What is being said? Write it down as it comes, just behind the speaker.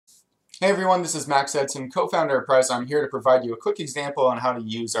Hey everyone, this is Max Edson, co-founder of PRYCD. I'm here to provide you a quick example on how to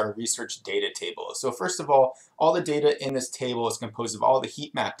use our research data table. So first of all the data in this table is composed of all the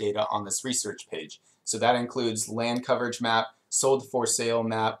heat map data on this research page. So that includes land coverage map, sold for sale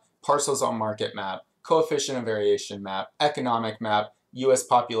map, parcels on market map, coefficient of variation map, economic map, US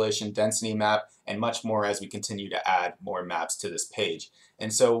population density map, and much more as we continue to add more maps to this page.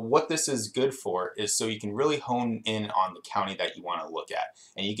 And so what this is good for is so you can really hone in on the county that you want to look at.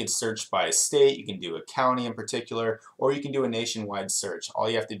 And you can search by state, you can do a county in particular, or you can do a nationwide search. All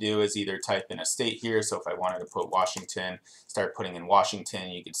you have to do is either type in a state here. So if I wanted to put Washington, start putting in Washington,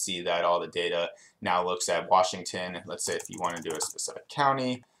 you can see that all the data now looks at Washington. Let's say if you want to do a specific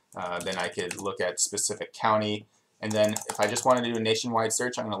county, then I could look at specific county. And then if I just want to do a nationwide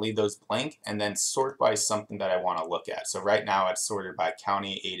search, I'm going to leave those blank and then sort by something that I want to look at. So right now it's sorted by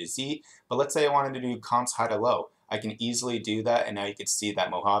county A to Z, but let's say I wanted to do comps high to low. I can easily do that, and now you can see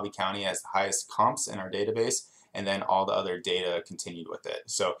that Mojave County has the highest comps in our database, and then all the other data continued with it.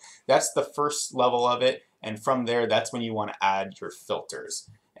 So that's the first level of it, and from there, that's when you want to add your filters.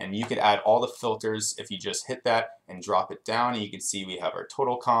 And you could add all the filters if you just hit that and drop it down, and you can see we have our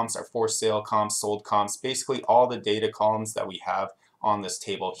total comps, our for sale comps, sold comps, basically all the data columns that we have on this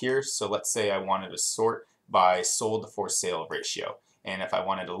table here. So let's say I wanted to sort by sold to for sale ratio. And if I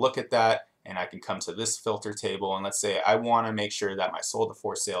wanted to look at that, and I can come to this filter table, and let's say I want to make sure that my sold to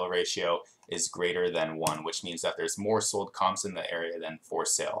for sale ratio is greater than 1, which means that there's more sold comps in the area than for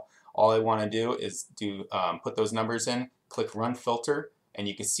sale. All I want to do is put those numbers in, click run filter, and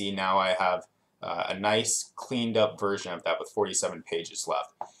you can see now I have a nice cleaned up version of that with 47 pages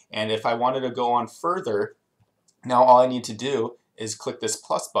left. And if I wanted to go on further, now all I need to do is click this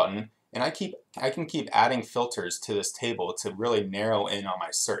plus button, and I can keep adding filters to this table to really narrow in on my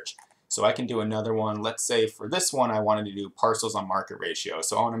search. So I can do another one. Let's say for this one I wanted to do parcels on market ratio.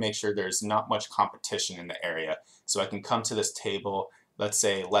 So I want to make sure there's not much competition in the area. So I can come to this table, let's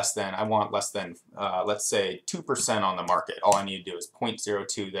say let's say 2% on the market. All I need to do is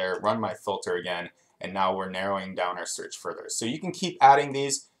 0.02 there, run my filter again, and now we're narrowing down our search further. So you can keep adding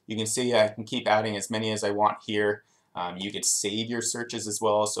these. You can see I can keep adding as many as I want here. You could save your searches as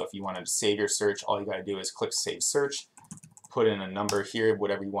well. So if you wanted to save your search, all you got to do is click Save Search, put in a number here,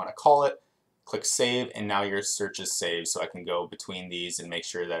 whatever you want to call it, click Save, and now your search is saved. So I can go between these and make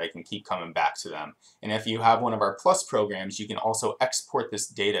sure that I can keep coming back to them. And if you have one of our Plus programs, you can also export this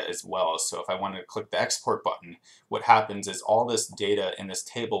data as well. So if I wanted to click the export button, what happens is all this data in this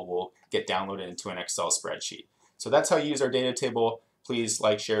table will get downloaded into an Excel spreadsheet. So that's how you use our data table. Please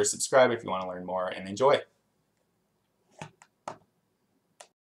like, share, subscribe if you want to learn more, and enjoy.